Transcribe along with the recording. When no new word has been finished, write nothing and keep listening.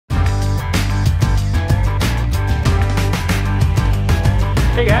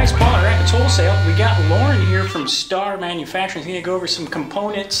Hey guys, Paul at Rapids Wholesale. We got Lauren here from Star Manufacturing. He's going to go over some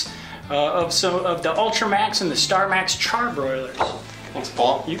components of the Ultramax and the Star Max charbroilers. Thanks,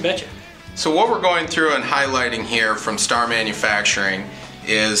 Paul. You betcha. So what we're going through and highlighting here from Star Manufacturing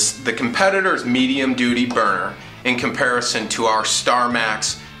is the competitor's medium duty burner in comparison to our Star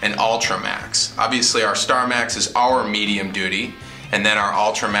Max and Ultramax. Obviously our Star Max is our medium duty, and then our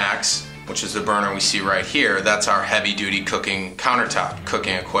Ultramax, which is the burner we see right here, that's our heavy duty cooking countertop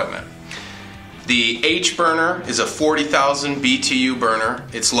cooking equipment. The H burner is a 40,000 BTU burner.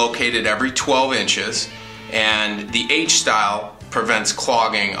 It's located every 12 inches, and the H style prevents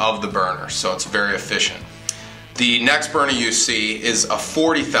clogging of the burner, so it's very efficient. The next burner you see is a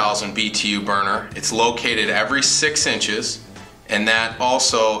 40,000 BTU burner. It's located every 6 inches, and that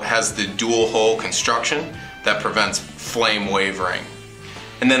also has the dual hole construction that prevents flame wavering.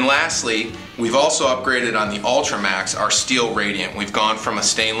 And then lastly, we've also upgraded on the Ultramax our steel radiant. We've gone from a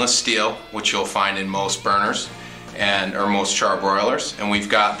stainless steel, which you'll find in most burners or most charbroilers, and we've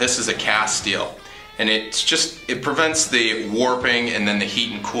got, this is a cast steel. And it prevents the warping, and then the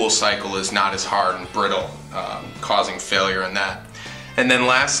heat and cool cycle is not as hard and brittle, causing failure in that. And then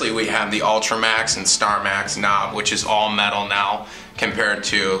lastly, we have the Ultramax and Star Max knob, which is all metal now compared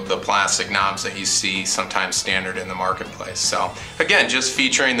to the plastic knobs that you see sometimes standard in the marketplace. So again, just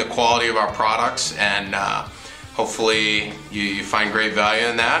featuring the quality of our products, and hopefully you find great value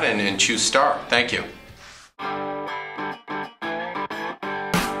in that and choose Star. Thank you.